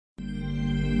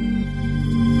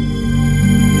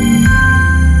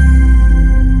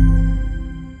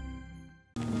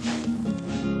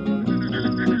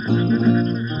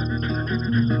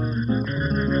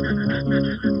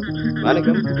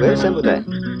Where's Sembattayan?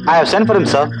 I have sent for him,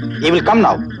 sir. He will come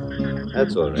now.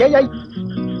 That's all right. Yeah.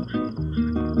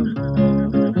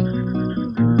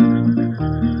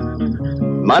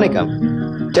 Manickam,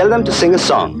 tell them to sing a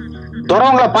song.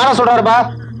 Dorangala paara solraru ba.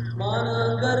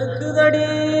 Managarkudadi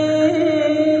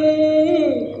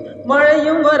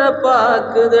malayum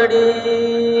varapaakudadi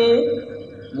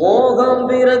Moham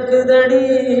pirakudadi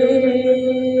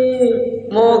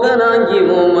moganangi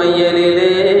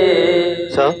mumayalile.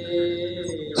 Sir,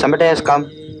 Sembattayan has come.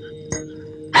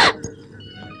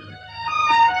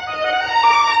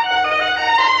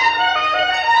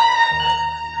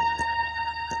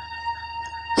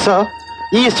 Sir,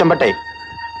 he is Sembattayan.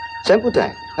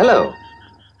 Sembattayan, hello.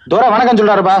 Dora vanakkam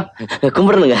solraru ba.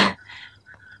 Kumbuduங்க.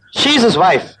 She is his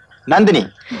wife, Nandhini.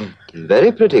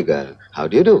 Very pretty girl. How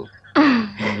do you do?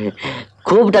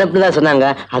 கூப்பிட்டு அனுப்புனதா சொன்னாங்க.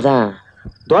 அதான்.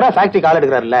 Dora factory கால்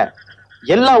எடுக்கறாருல.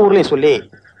 எல்லா ஊர்லயும் சொல்லி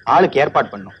ஆளுக்கு ஏற்பாடு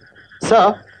பண்ணோம். Sir,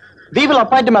 we will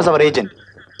appoint him as our agent.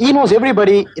 He knows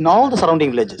everybody in all the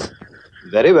surrounding villages.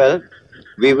 Very well.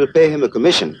 We will pay him a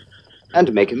commission and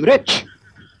make him rich.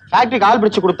 Factory கால்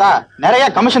பிடிச்சு கொடுத்தா நிறைய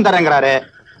commission தரேங்கறாரு.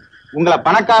 உங்களை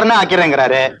பணக்காரனா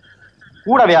ஆக்கிறேங்கறாரு.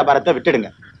 கூட வியாபாரத்தை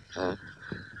விட்டுடுங்க.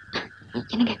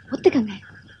 என்னங்க ஒத்துக்கங்க.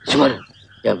 சுமார்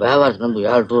என் வியாபாரத்து நம்ம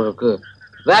யார் டூர் இருக்கு.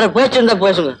 வேற பேச்சு இருந்தா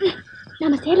பேசுங்க.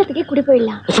 நாம சேலத்துக்கே குடி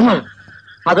போயிடலாம். சுமார்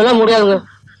அதெல்லாம் முடியாதுங்க.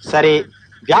 சரி,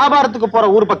 வியாபாரத்துக்கு போற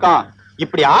ஊர் பக்கம்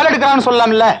இப்படி ஆள் எடுக்கறான்னு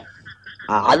சொல்லலாம்ல.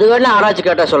 அது வேணா ஆராய்ச்சி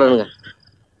கேட்டா சொல்லணுங்க.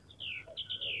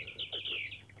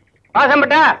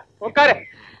 பாசம்பட்டா உட்காரு.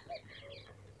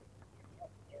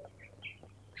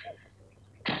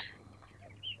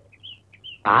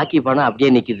 ஆக்கி பணம்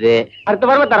அப்படியே நிக்குது. அடுத்த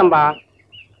வாரம் தரம்பா.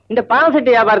 இந்த பால்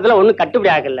செட்டு வியாபாரத்துல ஒண்ணும் கட்டுப்படி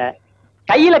ஆகல.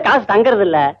 கையில காசு தங்கறது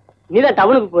இல்ல. நீதான்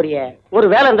டவுனுக்கு போறிய, ஒரு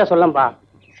வேலை இருந்தா சொல்லம்பா.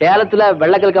 சேலத்துல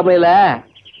வெள்ளக்கல் கம்பெனில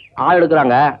ஆள்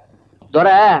எடுக்கிறாங்க.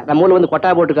 துரை நம்ம ஊர்ல வந்து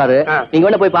கொட்டாய் போட்டுக்காரு. நீங்க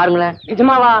வேணா போய் பாருங்களேன்.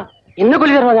 நிஜமாவா? என்ன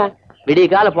கொள்ளி தருவாங்க? விடிய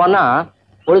கால போனா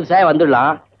பொழுது சாய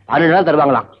வந்துடலாம். 12 நாள்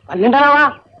தருவாங்களாம். 12 நாளா?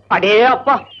 அடே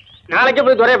அப்பா, நாளைக்கே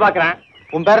போய் துறையை பாக்குறேன்.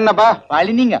 உன் பேர் என்னப்பா?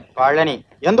 பழனிங்க. பழனி.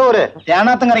 எந்த ஊரு?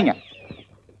 தேனாத்தங்கரைங்க.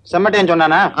 செம்மட்டையன்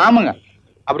சொன்னானா? ஆமாங்க.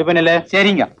 அப்படி பண்ணல.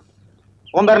 சரிங்க.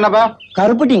 உன் பேர் என்னப்பா?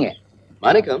 கருப்பட்டிங்க.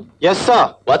 Manickam? Yes, sir.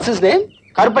 What's his name?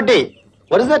 கருப்பட்டி.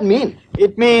 What does that mean?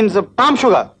 It means palm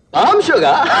sugar. Palm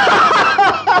sugar?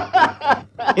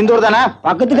 இந்த ஊர் தானே?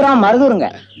 பக்கத்து கிராமம் மருதூருங்க.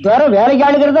 துரை வேலைக்கு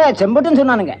ஆளுகிறத செம்பட்டுன்னு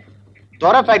சொன்னானுங்க.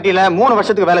 துரை ஃபேக்டரியில 3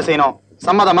 வருஷத்துக்கு வேலை செய்யணும்.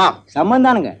 சம்மதமா?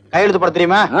 சம்மந்தானுங்க. கையெழுத்து போட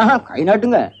தெரியுமா? கை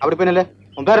நாட்டுங்க. அப்படி பண்ணல.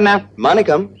 உன் பேர் என்ன?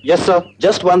 Manickam? Yes, sir.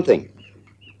 Just one thing.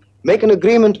 Make an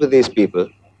agreement with these people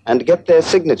and get their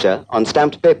signature on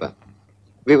stamped paper.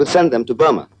 We will send them to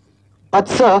Burma. But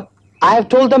sir, I have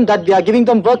told them that we are giving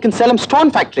them work in Salem stone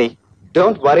factory.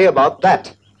 Don't worry about that.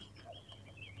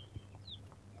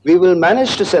 We will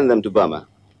manage to send them to Burma.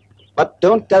 But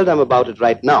don't tell them about it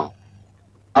right now.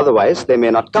 Otherwise, they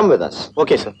may not come with us.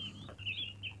 Okay, sir.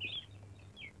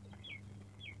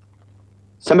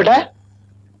 Sembattayan?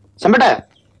 Sembattayan?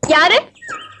 யாரு?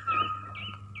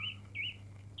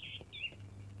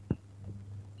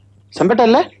 செம்பட்டான்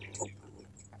இல்ல?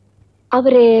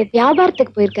 அவரு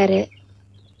வியாபாரத்துக்கு போயிருக்காரு.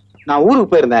 நான்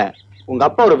ஊருக்கு போயிருந்தேன். உங்க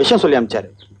அப்பா ஒரு விஷயம் சொல்லி அனுப்பிச்சாரு.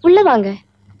 உள்ள வாங்க.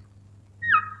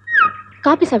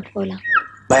 காபி சாப்பிட்டு போலாம்.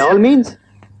 By all means.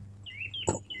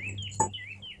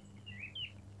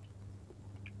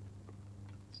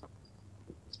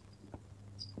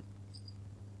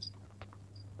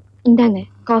 இந்தாங்க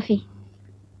காஃபி.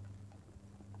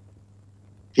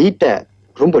 வீட்டை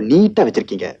ரொம்ப நீட்டா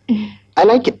வச்சிருக்கீங்க. I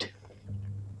like it.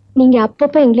 நீங்க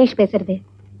அப்பப்ப இங்கிலீஷ் பேசுறது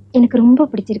எனக்கு ரொம்ப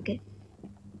பிடிச்சிருக்கு.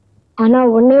 ஆனா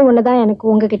ஒண்ணுதான் எனக்கு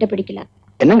உங்ககிட்ட பிடிக்கல.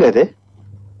 என்னங்க அது?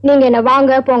 நீங்க என்ன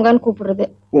வாங்க போங்கன்னு கூப்பிடுறது.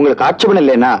 உங்களுக்கு ஆட்சேபணம்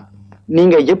இல்லைன்னா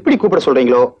நீங்க எப்படி கூப்பிட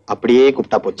சொல்றீங்களோ அப்படியே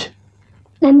கூப்பிட்டா போச்சு.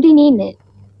 நந்தினின்னு.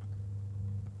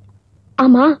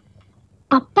 ஆமா,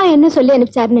 அப்பா என்ன சொல்லி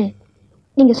அனுப்பிச்சாருன்னு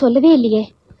நீங்க சொல்லவே இல்லையே.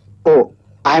 ஓ,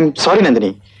 I am sorry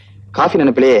Nandini. Coffee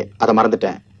நினைப்பிலே அதை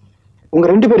மறந்துட்டேன். உங்க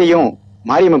 2 பேரையும்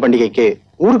மாரியம்மன் பண்டிகைக்கு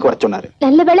ஊருக்கு வர சொன்னாரு.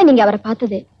 நல்ல வேளை நீங்க அவரை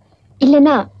பார்த்தது.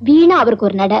 இல்லைன்னா வீணா அவருக்கு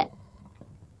ஒரு நட.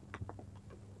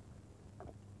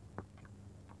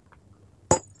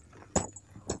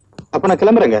 அப்ப நான்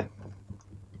கிளம்புறேங்க.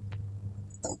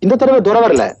 இந்த தடவை துரை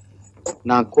வரல.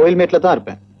 நான் கோயில்மேட்ல தான்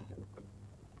இருப்பேன்.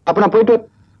 அப்ப நான் போயிட்டு.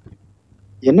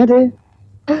 என்னது?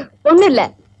 ஒண்ணு இல்ல,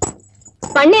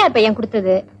 பண்ணையார் பையன்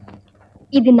கொடுத்தது.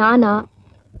 இது நானா?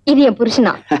 இது என்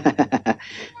புருஷனா?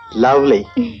 லவ்லி.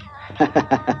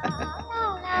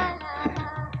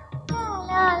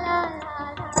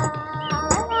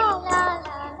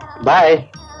 பாய்.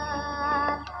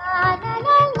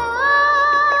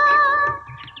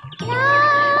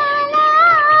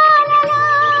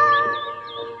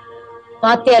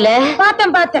 பாத்தியால?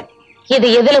 பார்த்தேன். இது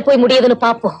எதுல போய் முடியுதுன்னு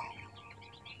பாப்போம்.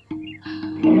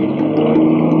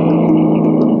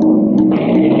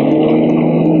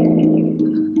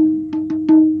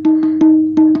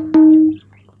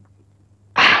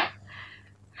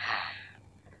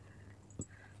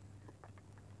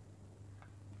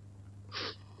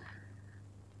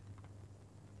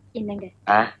 என்னங்க,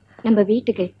 நம்ம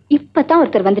வீட்டுக்கு இப்பதான்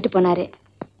ஒருத்தர் வந்துட்டு போனாரு.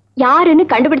 யாருன்னு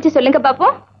கண்டுபிடிச்சு சொல்லுங்க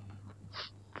பாப்போம்.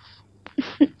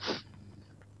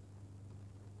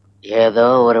 ஏதோ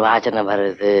ஒரு வாசனை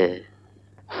வருது.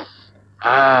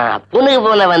 புனுகு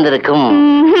போல வந்திருக்கும்.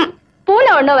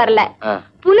 பூனை ஒண்ணும் வரல,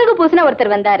 புனுகு பூசின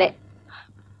ஒருத்தர் வந்தாரு.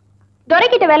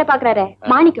 துரைக்கிட்ட வேலை பாக்குறாரு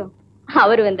மாணிக்கம்,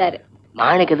 அவரு வந்தாரு.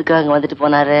 மாணிக்கம் எதுக்காக வந்துட்டு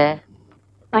போனாரு?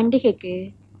 பண்டிகைக்கு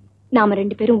நாம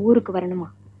 2 பேரும் ஊருக்கு வரணுமா,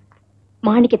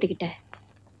 மாணிக்கத்துக்கிட்ட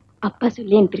அப்பா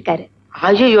சொல்லி அனுப்பியிருக்காரு.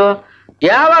 ஐயோ,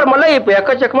 வியாபாரம் எல்லாம் இப்ப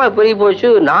எக்கச்சக்கமா பெரிய போச்சு.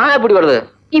 நான் எப்படி வருது?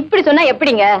 இப்படி சொன்னா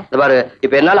எப்படிங்க? பாரு,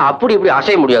 இப்ப என்னால அப்படி இப்படி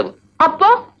அசைய முடியாது. அப்போ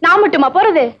நான் மட்டுமா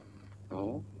போறது?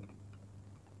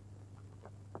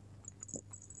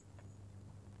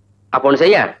 அப்ப ஒண்ணு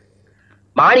செய்ய,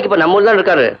 மாணிக்கு இப்ப நம்ம ஊர்ல தான்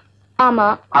இருக்காரு. ஆமா.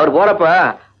 அவர் போறப்ப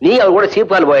நீ அவர் கூட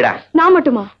சீப்பால் போயிடா. நான்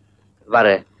மட்டுமா?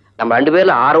 பாரு, நம்ம 2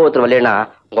 பேர்ல ஆர்வத்தில் வரலன்னா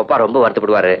உங்க அப்பா ரொம்ப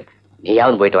வருத்தப்படுவாரு.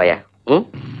 நீயாவது போயிட்டு வாயா.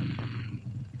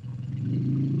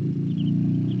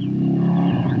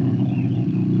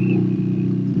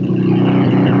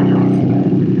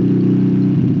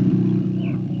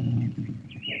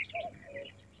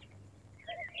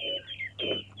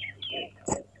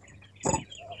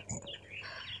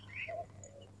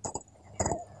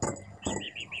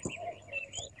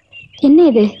 என்ன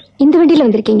இது, இந்த வண்டியில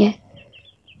வந்திருக்கீங்க?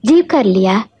 ஜீப் கார்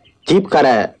இல்லையா? ஜீப் கார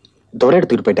துரை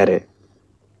எடுத்துக்கிட்டு போயிட்டாரு.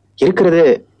 இருக்கிறது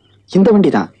இந்த வண்டி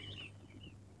தான்.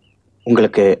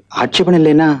 உங்களுக்கு ஆட்சேபம்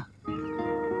இல்லைன்னா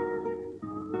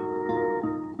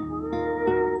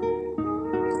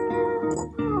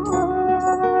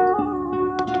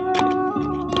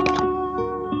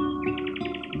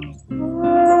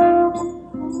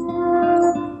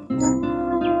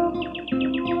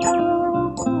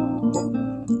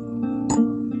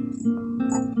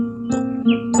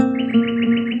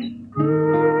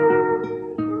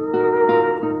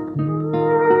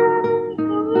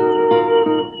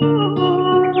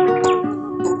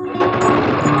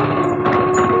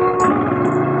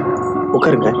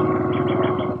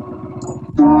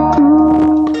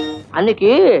அன்னைக்கு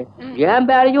என்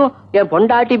பேரையும் என்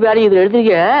பொண்டாட்டி பேரையும் இதுல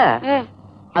எழுதுங்க.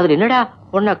 அதுல என்னடா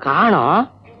பொண்ண காணோம்?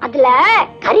 அதுல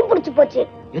கறி புடிச்சு போச்சு.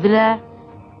 எதுல?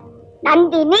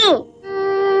 நந்தினி.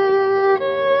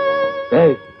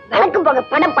 விளக்கு போக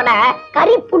பட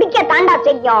கறி புடிக்க தாண்டா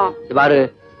செய்யும். பாரு,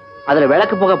 அதுல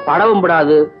விளக்கு போக படவும்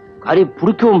படாது, கறி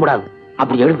புடிக்கவும் படாது.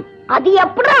 அப்படி எழுது. அது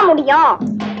எப்படா முடியும்?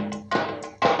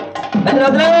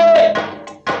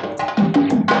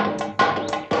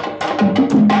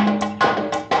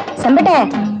 செம்பட்ட,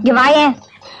 இங்க வாயேன்.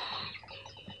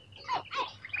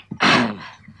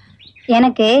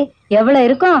 எனக்கு எவ்வளவு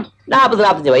இருக்கும்?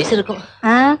 40-45 வயசு இருக்கும்.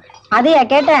 அதையா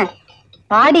கேட்டேன்.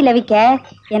 பாடியில விக்க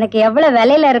எனக்கு எவ்வளவு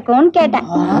விலையில இருக்கும்னு கேட்டேன்.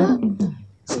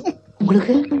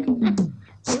 உங்களுக்கு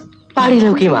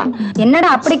பாடியில முக்கியமா? என்னடா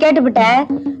அப்படி கேட்டுவிட்ட?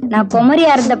 நான்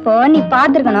பொமரியா இருந்தப்போ நீ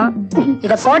பாத்துருக்கணும்.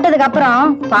 இத போட்டதுக்கு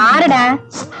அப்புறம் பாருடா.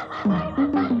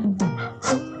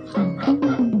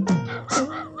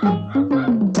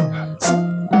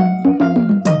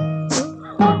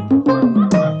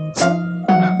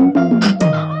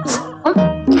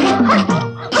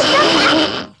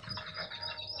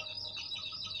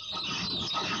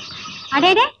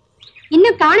 அடேடே,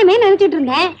 இன்னும் காணுமே நினைச்சிட்டு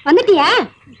இருந்தேன். வந்துட்டியா?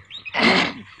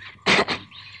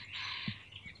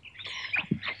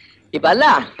 இப்ப அல்ல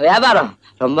வியாபாரம்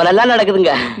ரொம்ப நல்லா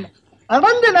நடக்குதுங்க.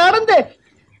 நடந்து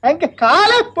எங்க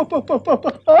காலை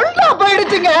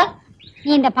போயிடுச்சுங்க. நீ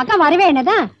இந்த பக்கம் வரவே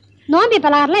என்னதான் நோம்பி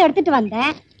பலகாரம் எடுத்துட்டு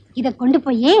வந்தேன். இத கொண்டு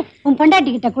போய் உன்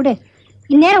பொண்டாட்டி கிட்ட கொடு.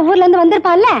 இந்நேரம் ஊர்ல இருந்து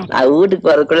வந்திருப்பான்ல. நான் வீட்டுக்கு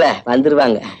போறதுக்குள்ள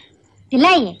வந்துருவாங்க. இல்ல,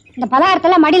 இந்த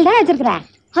பலகாரத்தெல்லாம் மடியில தான் வச்சிருக்கிறேன்.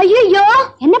 ஐயோ,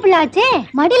 என்ன பிள்ளாச்சு?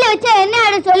 மடியில வச்ச என்ன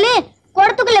ஆட சொல்லி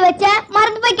குடத்துக்குள்ள வச்ச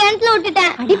மறந்து போய் கிணத்துல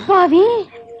விட்டுட்டேன். அடிப்பாவி,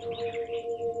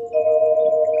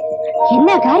 என்ன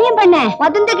காரியம் பண்ண?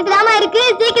 வதந்துகிட்டு தாமா இருக்கு.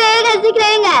 சீக்கிரம் எழுங்க,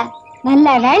 சீக்கிரம் எழுங்க. நல்ல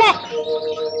வேலை.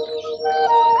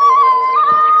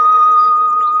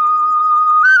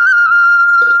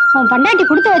 உன் பொண்டாட்டி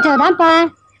கொடுத்து வச்சதான்ப்பா.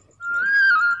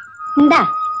 இந்தா.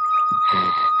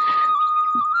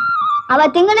 அவ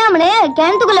திங்கனாமனு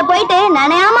கிணத்துக்குள்ள போயிட்டு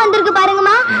நனையாம வந்திருக்கு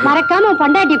பாருங்கம்மா. மறக்காம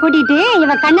பொண்டாட்டிய கூட்டிட்டு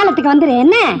இவ கண்ணாலத்துக்கு வந்துரு.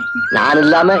 என்ன நான்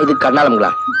இல்லாம இது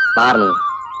கண்ணாலங்களா பாருங்க.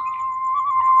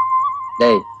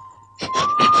 டேய்